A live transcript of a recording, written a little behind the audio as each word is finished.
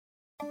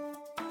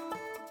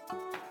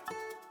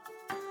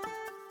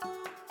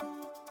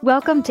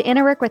Welcome to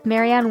Inner Work with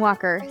Marianne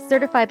Walker,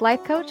 certified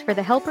life coach for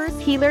the helpers,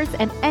 healers,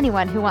 and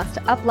anyone who wants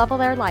to up-level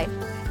their life.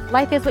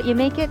 Life is what you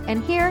make it,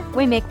 and here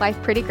we make life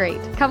pretty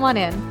great. Come on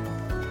in.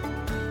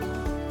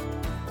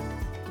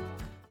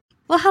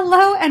 Well,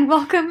 hello and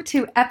welcome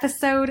to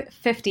episode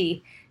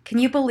 50. Can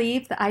you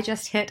believe that I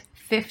just hit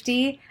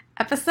 50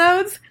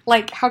 episodes?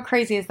 Like, how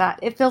crazy is that?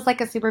 It feels like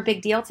a super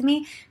big deal to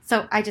me,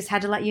 so I just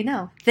had to let you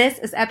know. This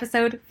is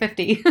episode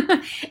 50.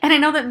 And I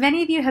know that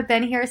many of you have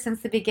been here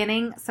since the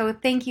beginning, so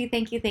thank you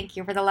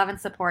for the love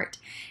and support.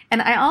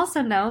 And I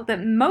also know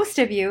that most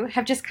of you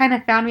have just kind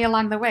of found me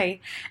along the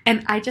way.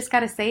 And I just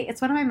gotta say,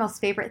 it's one of my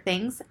most favorite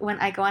things when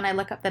I go and I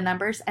look up the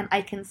numbers and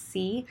I can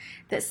see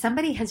that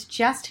somebody has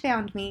just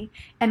found me,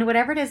 and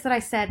whatever it is that I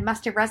said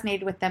must have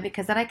resonated with them,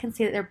 because then I can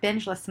see that they're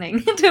binge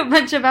listening to a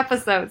bunch of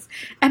episodes.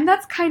 And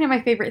that's kind of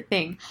my favorite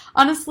thing.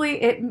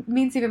 Honestly, it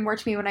means even more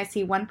to me when I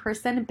see one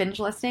person binge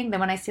listening than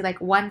when I see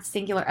like one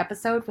singular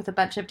episode with a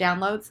bunch of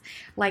downloads.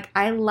 Like,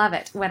 I love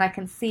it when I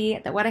can see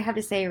that what I have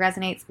to say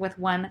resonates with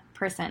one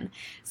person.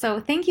 So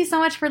thank you so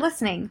much for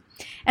listening.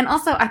 And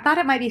also, I thought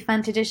it might be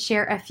fun to just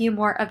share a few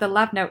more of the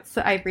love notes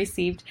that I've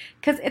received,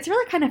 because it's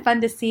really kind of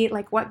fun to see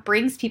like what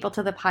brings people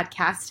to the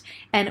podcast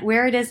and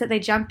where it is that they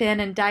jump in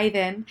and dive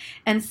in.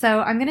 And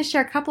so I'm going to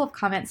share a couple of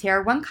comments here.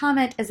 One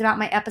comment is about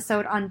my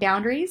episode on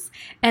boundaries,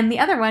 and the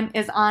other one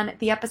is on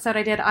the episode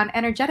I did on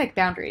energetic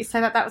boundaries. So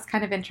I thought that was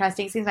kind of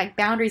interesting. It seems like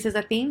boundaries is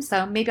a theme,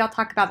 so maybe I'll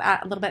talk about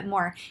that a little bit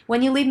more.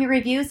 When you leave me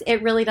reviews,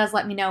 it really does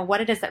let me know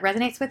what it is that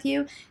resonates with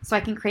you, so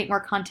I can create more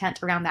content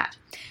around that.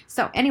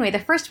 So anyway, the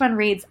first one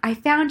reads, I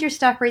found your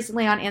stuff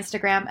recently on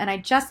Instagram, and I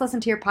just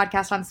listened to your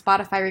podcast on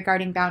Spotify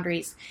regarding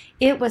boundaries.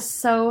 It was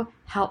so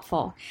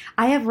helpful.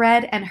 I have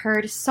read and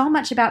heard so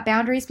much about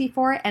boundaries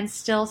before and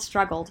still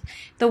struggled.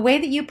 The way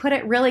that you put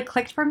it really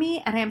clicked for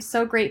me, and I am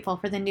so grateful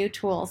for the new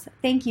tools.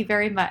 Thank you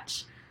very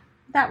much.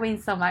 That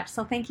means so much.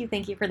 So thank you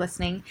for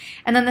listening.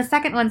 And then the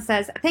second one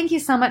says, thank you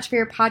so much for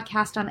your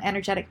podcast on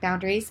energetic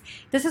boundaries.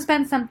 This has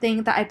been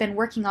something that I've been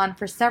working on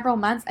for several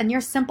months, and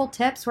your simple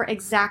tips were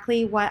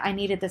exactly what I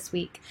needed this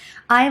week.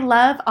 I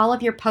love all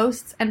of your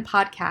posts and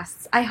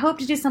podcasts. I hope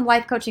to do some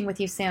life coaching with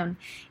you soon.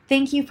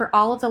 Thank you for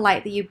all of the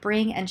light that you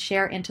bring and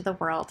share into the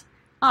world.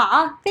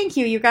 Aw, thank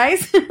you, you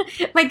guys.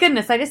 My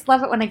goodness, I just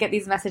love it when I get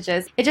these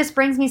messages. It just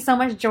brings me so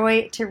much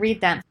joy to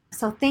read them.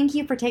 So thank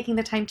you for taking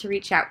the time to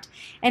reach out.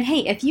 And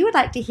hey, if you would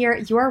like to hear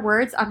your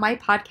words on my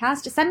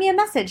podcast, send me a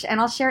message and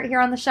I'll share it here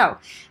on the show.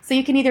 So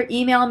you can either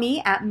email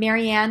me at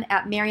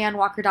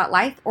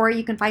marianne@mariannewalker.life, or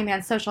you can find me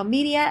on social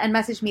media and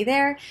message me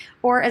there.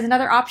 Or as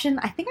another option,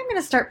 I think I'm going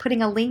to start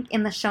putting a link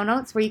in the show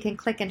notes where you can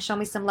click and show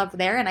me some love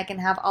there, and I can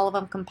have all of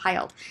them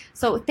compiled.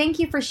 So thank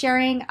you for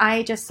sharing.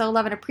 I just so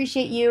love and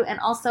appreciate you. And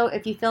also,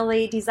 if you feel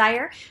the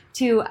desire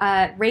to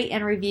rate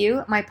and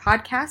review my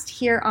podcast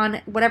here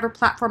on whatever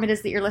platform it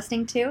is that you're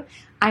listening to,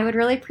 I would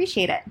really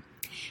appreciate it.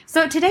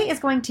 So today is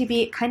going to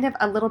be kind of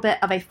a little bit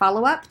of a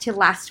follow-up to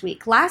last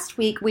week. Last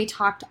week we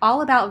talked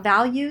all about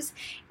values,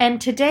 and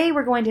today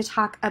we're going to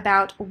talk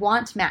about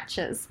want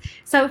matches.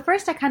 So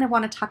first, I kind of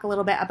want to talk a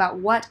little bit about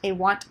what a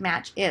want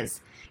match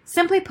is.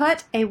 Simply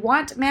put, a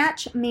want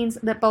match means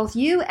that both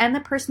you and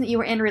the person that you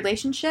are in a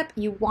relationship,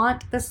 you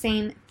want the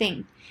same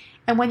thing.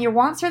 And when your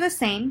wants are the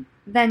same,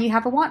 then you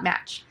have a want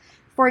match.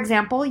 For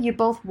example, you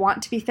both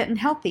want to be fit and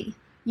healthy.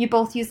 You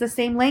both use the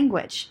same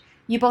language.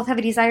 You both have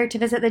a desire to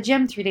visit the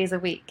gym 3 days a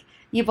week.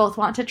 You both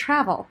want to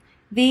travel.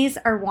 These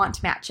are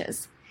want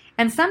matches.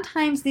 And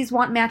sometimes these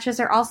want matches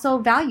are also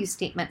value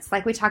statements,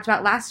 like we talked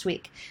about last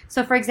week.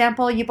 So for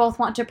example, you both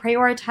want to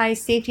prioritize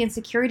safety and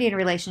security in a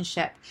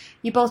relationship.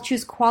 You both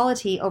choose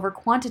quality over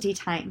quantity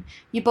time.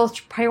 You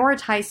both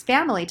prioritize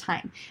family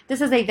time.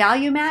 This is a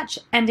value match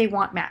and a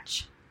want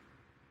match.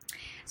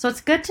 So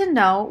it's good to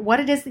know what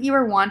it is that you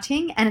are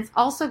wanting, and it's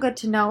also good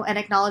to know and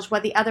acknowledge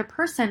what the other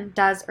person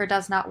does or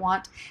does not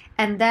want,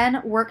 and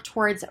then work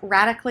towards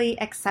radically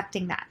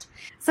accepting that.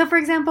 So for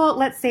example,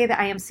 let's say that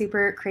I am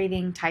super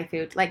craving Thai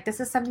food. Like, this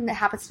is something that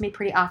happens to me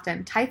pretty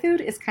often. Thai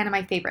food is kind of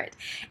my favorite.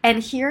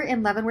 And here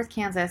in Leavenworth,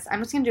 Kansas,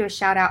 I'm just going to do a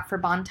shout out for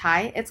Bon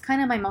Thai. It's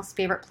kind of my most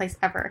favorite place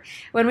ever.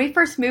 When we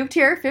first moved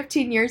here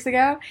 15 years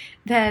ago,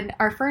 then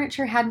our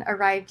furniture hadn't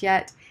arrived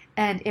yet.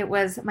 And it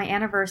was my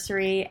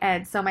anniversary,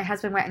 and so my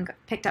husband went and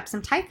picked up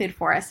some Thai food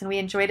for us, and we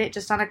enjoyed it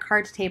just on a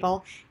card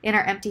table in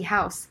our empty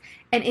house.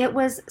 And it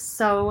was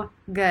so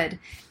good.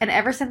 And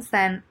ever since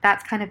then,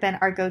 that's kind of been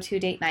our go-to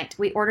date night.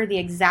 We order the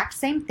exact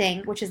same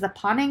thing, which is the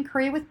Panang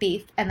curry with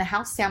beef and the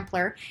house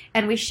sampler,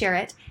 and we share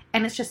it,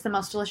 and it's just the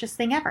most delicious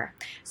thing ever.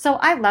 So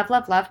I love,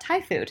 love, love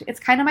Thai food. It's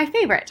kind of my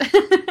favorite.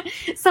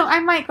 So I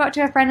might go out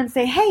to a friend and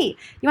say, hey,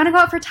 you want to go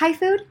out for Thai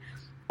food?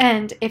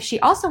 And if she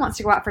also wants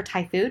to go out for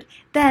Thai food,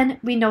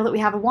 then we know that we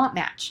have a want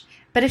match.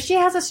 But if she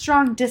has a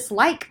strong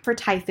dislike for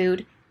Thai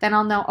food, then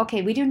I'll know,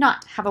 okay, we do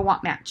not have a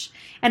want match.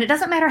 And it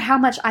doesn't matter how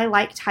much I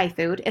like Thai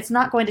food, it's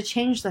not going to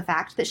change the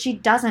fact that she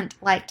doesn't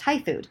like Thai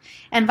food.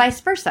 And vice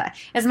versa.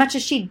 As much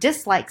as she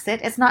dislikes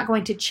it, it's not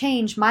going to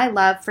change my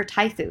love for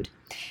Thai food.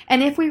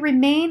 And if we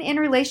remain in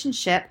a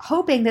relationship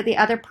hoping that the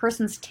other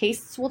person's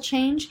tastes will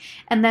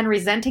change and then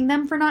resenting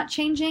them for not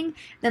changing,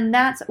 then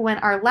that's when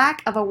our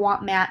lack of a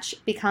want match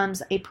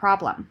becomes a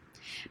problem.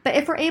 But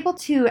if we're able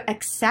to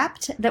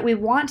accept that we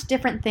want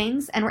different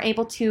things and we're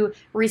able to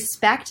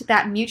respect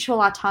that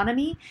mutual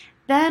autonomy,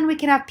 then we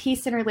can have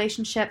peace in a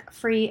relationship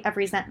free of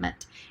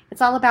resentment.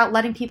 It's all about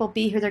letting people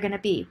be who they're going to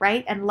be,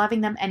 right? And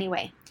loving them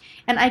anyway.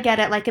 And I get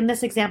it, like in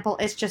this example,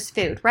 it's just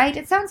food, right?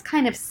 It sounds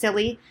kind of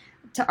silly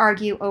to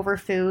argue over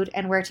food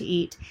and where to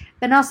eat,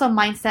 but also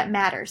mindset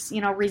matters.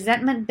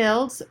 Resentment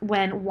builds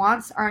when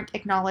wants aren't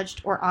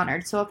acknowledged or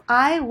honored. So if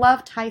I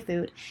love Thai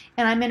food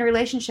and I'm in a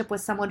relationship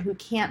with someone who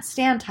can't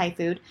stand Thai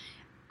food,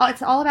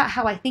 it's all about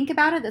how I think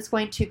about it that's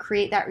going to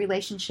create that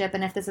relationship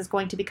and if this is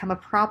going to become a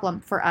problem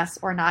for us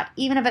or not,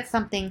 even if it's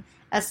something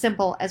as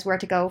simple as where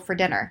to go for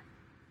dinner.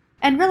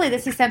 And really,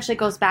 this essentially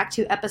goes back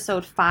to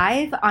episode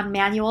 5 on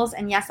manuals,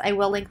 and yes, I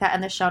will link that in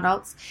the show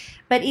notes.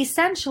 But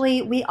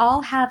essentially, we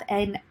all have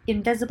an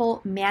invisible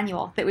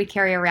manual that we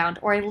carry around,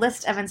 or a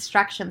list of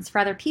instructions for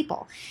other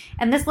people.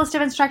 And this list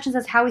of instructions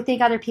is how we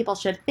think other people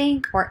should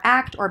think, or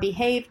act, or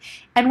behave.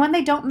 And when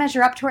they don't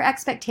measure up to our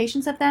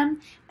expectations of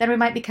them, then we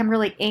might become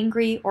really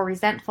angry or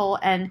resentful,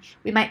 and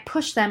we might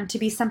push them to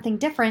be something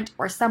different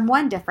or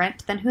someone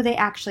different than who they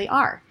actually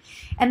are.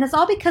 And that's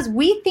all because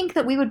we think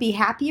that we would be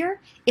happier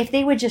if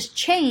they would just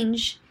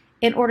change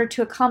in order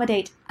to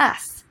accommodate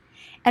us.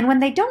 And when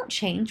they don't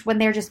change, when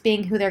they're just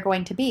being who they're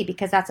going to be,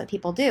 because that's what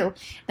people do,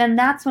 then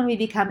that's when we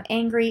become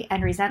angry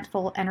and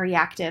resentful and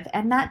reactive.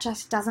 And that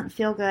just doesn't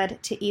feel good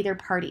to either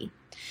party.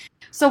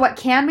 So what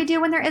can we do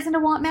when there isn't a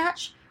want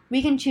match?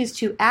 We can choose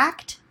to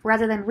act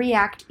rather than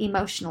react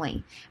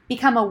emotionally.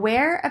 Become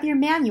aware of your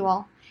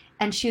manual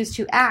and choose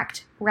to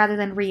act rather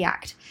than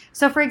react.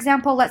 So for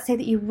example, let's say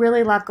that you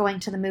really love going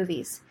to the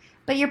movies,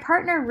 but your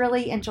partner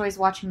really enjoys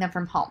watching them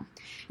from home.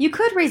 You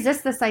could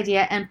resist this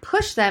idea and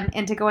push them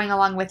into going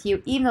along with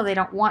you even though they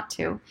don't want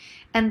to.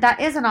 And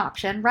that is an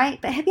option, right?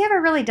 But have you ever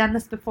really done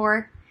this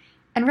before?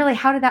 And really,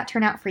 how did that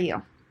turn out for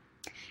you?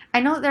 I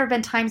know that there have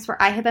been times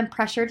where I have been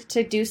pressured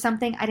to do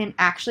something I didn't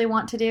actually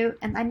want to do,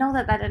 and I know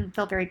that that didn't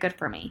feel very good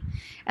for me.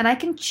 And I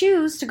can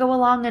choose to go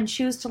along and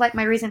choose to like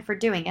my reason for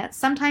doing it.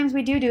 Sometimes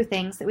we do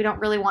things that we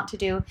don't really want to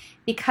do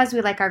because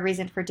we like our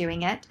reason for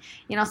doing it.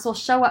 So we'll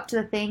show up to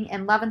the thing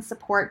in love and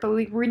support, but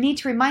we need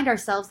to remind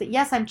ourselves that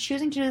yes, I'm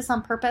choosing to do this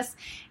on purpose,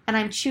 and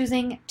I'm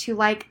choosing to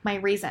like my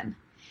reason.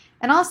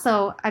 And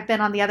also, I've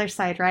been on the other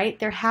side, right?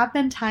 There have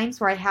been times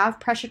where I have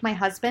pressured my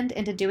husband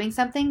into doing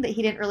something that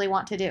he didn't really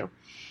want to do.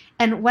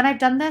 And when I've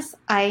done this,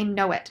 I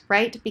know it,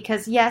 right?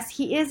 Because yes,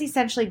 he is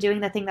essentially doing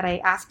the thing that I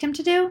asked him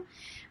to do.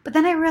 But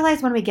then I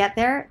realized when we get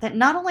there that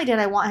not only did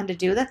I want him to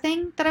do the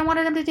thing that I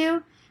wanted him to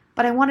do,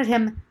 but I wanted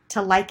him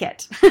to like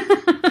it.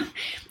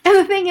 And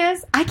the thing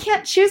is, I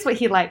can't choose what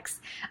he likes.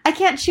 I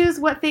can't choose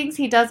what things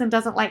he does and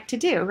doesn't like to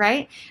do,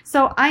 right?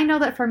 So I know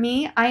that for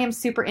me, I am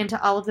super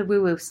into all of the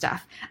woo-woo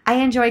stuff. I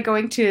enjoy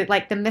going to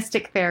like the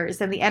mystic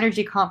fairs and the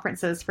energy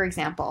conferences, for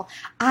example.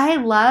 I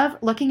love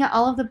looking at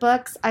all of the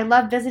books. I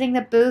love visiting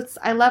the booths.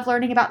 I love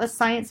learning about the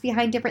science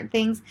behind different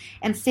things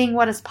and seeing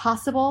what is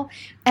possible.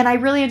 And I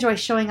really enjoy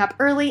showing up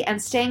early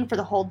and staying for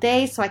the whole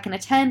day so I can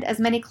attend as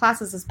many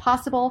classes as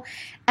possible.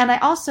 And I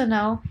also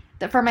know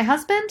that for my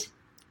husband,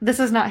 this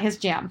is not his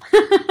jam.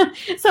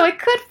 So I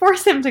could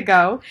force him to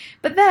go,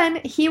 but then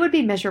he would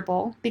be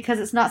miserable because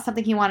it's not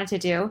something he wanted to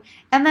do.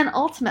 And then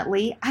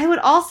ultimately, I would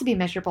also be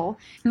miserable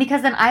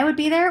because then I would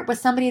be there with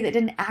somebody that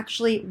didn't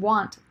actually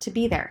want to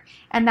be there.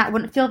 And that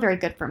wouldn't feel very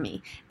good for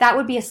me. That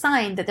would be a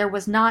sign that there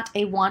was not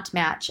a want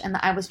match and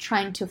that I was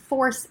trying to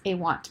force a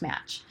want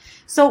match.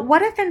 So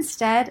what if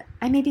instead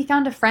I maybe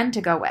found a friend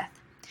to go with?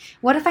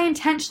 What if I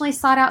intentionally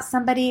sought out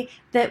somebody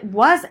that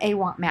was a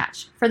want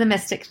match for the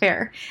Mystic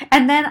Fair?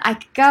 And then I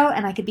could go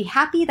and I could be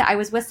happy that I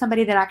was with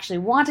somebody that actually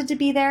wanted to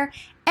be there.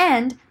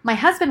 And my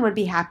husband would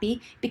be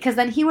happy because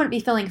then he wouldn't be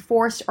feeling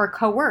forced or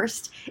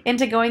coerced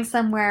into going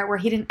somewhere where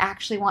he didn't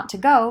actually want to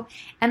go.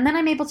 And then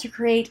I'm able to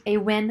create a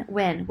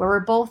win-win where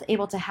we're both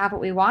able to have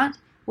what we want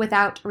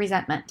without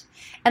resentment.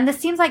 And this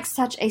seems like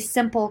such a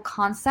simple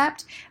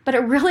concept, but it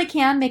really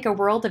can make a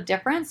world of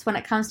difference when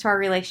it comes to our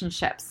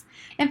relationships.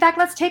 In fact,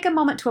 let's take a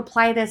moment to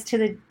apply this to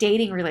the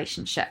dating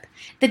relationship.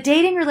 The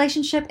dating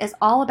relationship is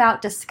all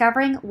about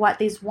discovering what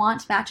these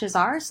want matches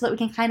are so that we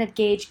can kind of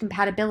gauge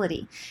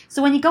compatibility.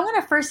 So when you go on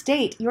a first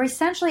date, you're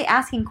essentially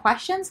asking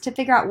questions to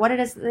figure out what it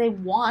is that they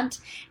want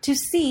to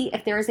see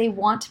if there is a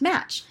want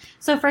match.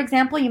 So for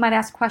example, you might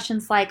ask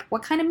questions like,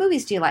 what kind of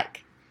movies do you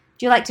like?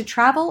 Do you like to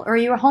travel or are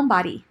you a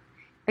homebody?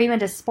 Are you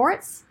into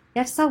sports?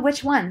 If so,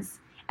 which ones?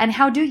 And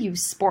how do you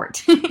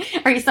sport?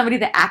 Are you somebody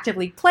that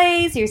actively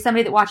plays? Are you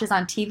somebody that watches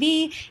on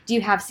TV? Do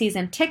you have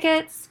season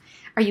tickets?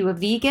 Are you a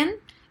vegan?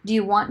 Do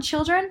you want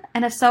children?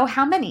 And if so,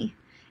 how many?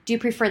 Do you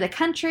prefer the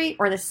country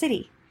or the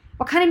city?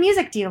 What kind of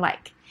music do you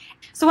like?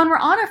 So when we're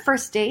on a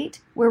first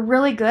date, we're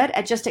really good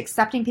at just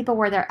accepting people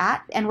where they're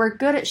at, and we're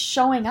good at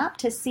showing up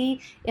to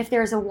see if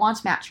there's a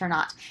want match or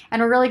not.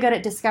 And we're really good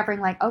at discovering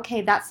like,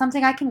 okay, that's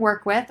something I can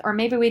work with, or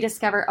maybe we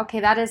discover, okay,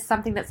 that is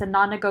something that's a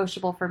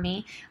non-negotiable for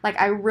me. Like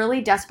I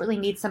really desperately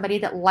need somebody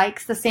that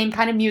likes the same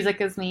kind of music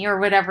as me, or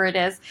whatever it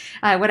is,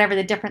 whatever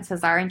the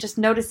differences are, and just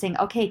noticing,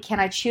 okay, can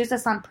I choose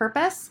this on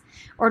purpose,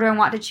 or do I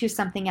want to choose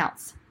something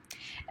else?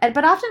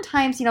 But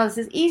oftentimes, this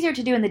is easier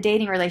to do in the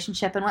dating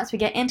relationship, and once we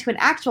get into an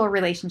actual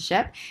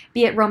relationship,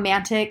 be it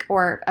romantic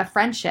or a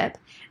friendship,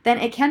 then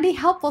it can be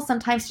helpful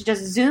sometimes to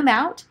just zoom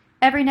out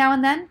every now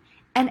and then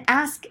and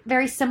ask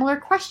very similar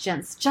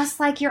questions, just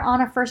like you're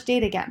on a first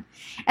date again.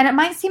 And it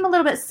might seem a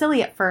little bit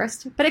silly at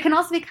first, but it can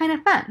also be kind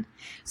of fun.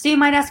 So you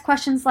might ask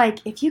questions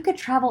like, if you could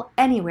travel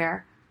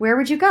anywhere, where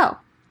would you go?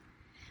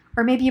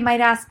 Or maybe you might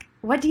ask,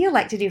 what do you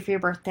like to do for your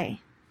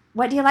birthday?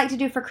 What do you like to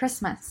do for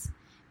Christmas?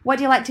 What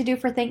do you like to do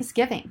for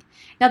Thanksgiving?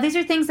 Now, these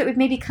are things that we've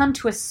maybe come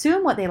to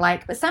assume what they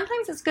like, but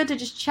sometimes it's good to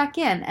just check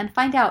in and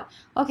find out,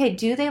 okay,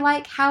 do they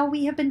like how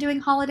we have been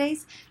doing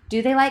holidays?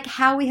 Do they like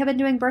how we have been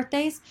doing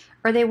birthdays?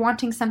 Or are they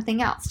wanting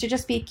something else? To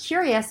just be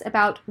curious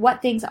about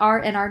what things are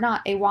and are not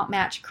a want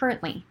match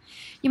currently.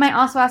 You might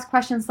also ask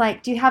questions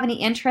like, do you have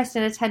any interest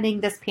in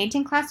attending this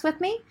painting class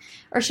with me?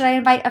 Or should I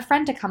invite a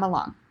friend to come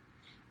along?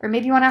 Or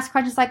maybe you want to ask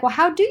questions like, well,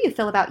 how do you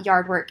feel about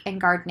yard work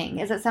and gardening?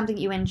 Is it something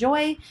you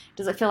enjoy?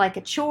 Does it feel like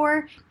a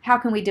chore? How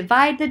can we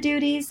divide the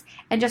duties?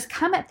 And just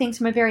come at things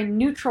from a very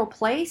neutral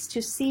place to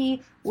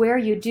see where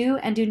you do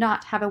and do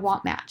not have a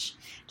want match.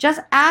 Just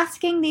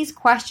asking these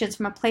questions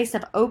from a place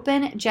of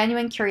open,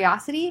 genuine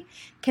curiosity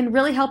can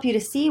really help you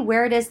to see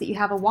where it is that you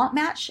have a want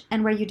match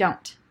and where you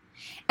don't.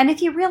 And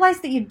if you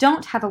realize that you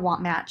don't have a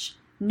want match,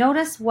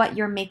 notice what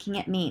you're making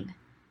it mean.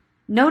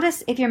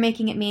 Notice if you're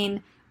making it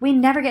mean, we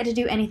never get to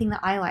do anything that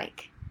I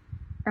like.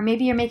 Or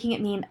maybe you're making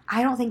it mean,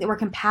 I don't think that we're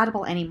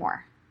compatible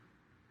anymore.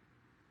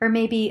 Or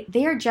maybe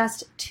they're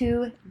just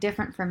too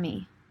different from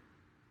me.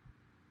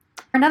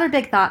 Another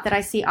big thought that I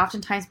see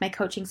oftentimes in my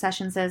coaching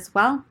sessions is,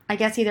 well, I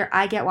guess either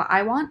I get what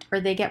I want or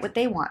they get what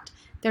they want.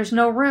 There's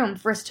no room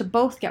for us to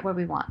both get what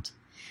we want.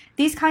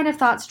 These kind of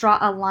thoughts draw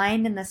a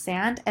line in the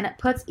sand, and it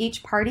puts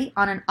each party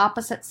on an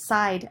opposite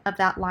side of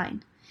that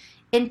line.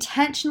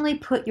 Intentionally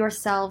put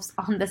yourselves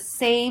on the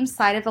same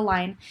side of the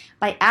line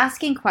by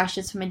asking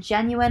questions from a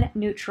genuine,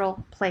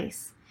 neutral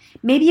place.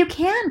 Maybe you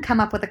can come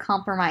up with a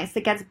compromise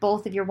that gets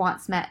both of your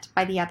wants met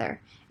by the other,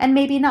 and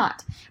maybe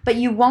not. But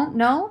you won't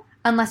know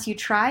unless you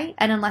try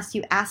and unless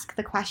you ask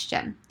the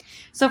question.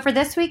 So for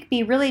this week,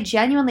 be really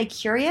genuinely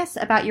curious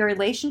about your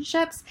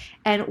relationships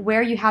and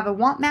where you have a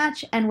want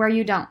match and where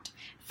you don't.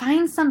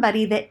 Find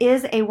somebody that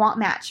is a want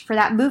match for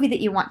that movie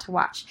that you want to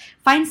watch.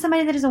 Find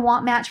somebody that is a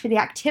want match for the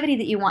activity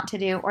that you want to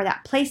do or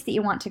that place that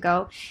you want to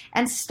go.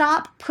 And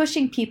stop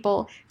pushing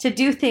people to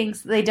do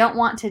things they don't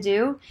want to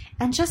do,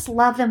 and just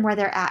love them where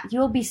they're at. You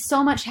will be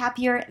so much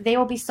happier. They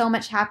will be so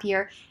much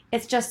happier.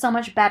 It's just so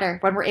much better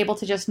when we're able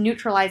to just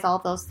neutralize all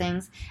of those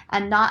things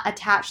and not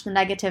attach the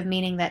negative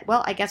meaning that,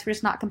 well, I guess we're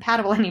just not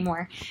compatible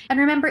anymore. And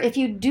remember, if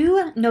you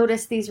do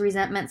notice these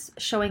resentments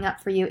showing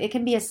up for you, it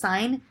can be a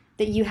sign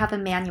that you have a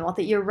manual,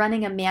 that you're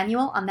running a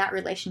manual on that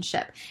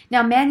relationship.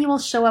 Now,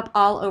 manuals show up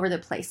all over the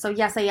place. So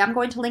yes, I am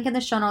going to link in the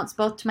show notes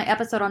both to my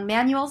episode on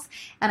manuals,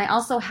 and I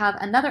also have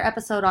another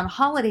episode on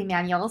holiday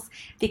manuals,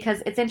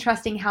 because it's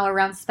interesting how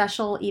around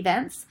special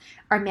events,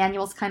 our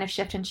manuals kind of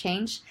shift and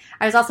change.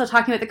 I was also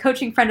talking with a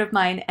coaching friend of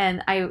mine,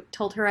 and I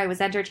told her I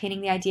was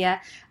entertaining the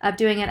idea of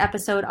doing an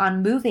episode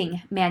on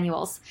moving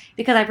manuals,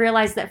 because I've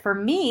realized that for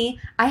me,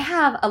 I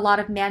have a lot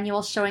of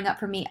manuals showing up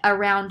for me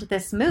around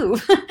this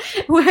move,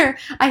 where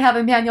I have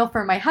a manual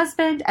for my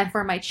husband and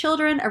for my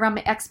children around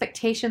my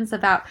expectations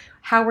about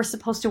how we're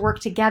supposed to work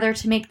together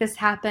to make this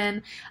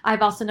happen.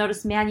 I've also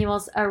noticed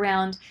manuals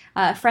around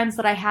friends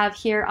that I have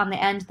here on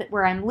the end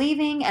where I'm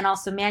leaving, and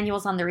also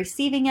manuals on the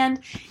receiving end.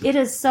 It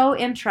is so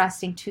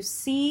interesting to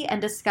see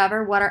and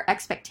discover what our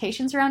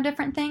expectations around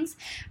different things,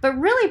 but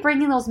really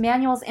bringing those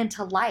manuals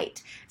into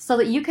light so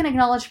that you can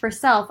acknowledge for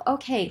self,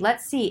 okay,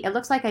 let's see, it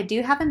looks like I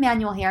do have a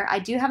manual here, I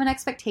do have an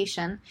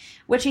expectation,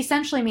 which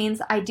essentially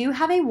means I do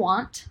have a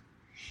want,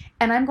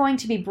 and I'm going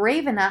to be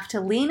brave enough to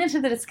lean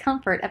into the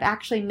discomfort of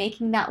actually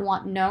making that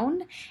want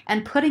known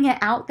and putting it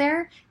out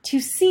there to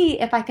see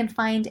if I can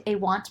find a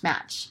want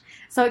match.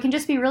 So it can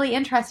just be really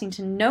interesting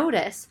to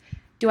notice,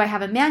 do I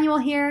have a manual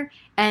here?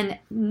 And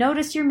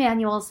notice your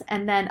manuals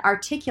and then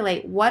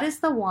articulate what is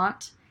the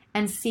want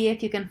and see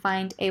if you can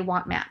find a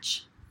want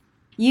match.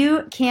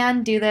 You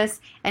can do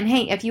this. And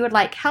hey, if you would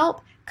like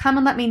help, come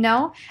and let me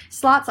know.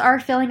 Slots are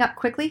filling up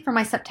quickly for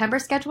my September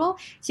schedule,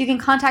 so you can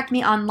contact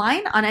me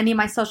online on any of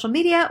my social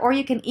media, or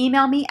you can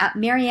email me at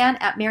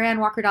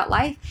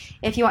marianne@mariannewalker.life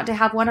if you want to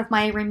have one of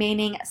my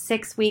remaining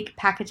 6-week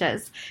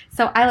packages.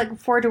 So I look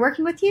forward to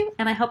working with you,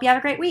 and I hope you have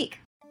a great week.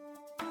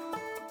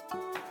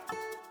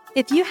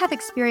 If you have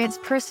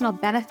experienced personal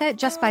benefit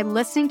just by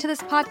listening to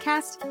this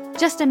podcast,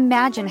 just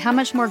imagine how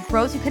much more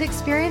growth you could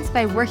experience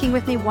by working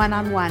with me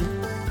one-on-one.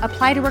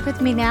 Apply to work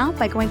with me now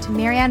by going to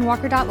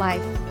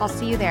mariannewalker.life. I'll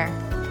see you there.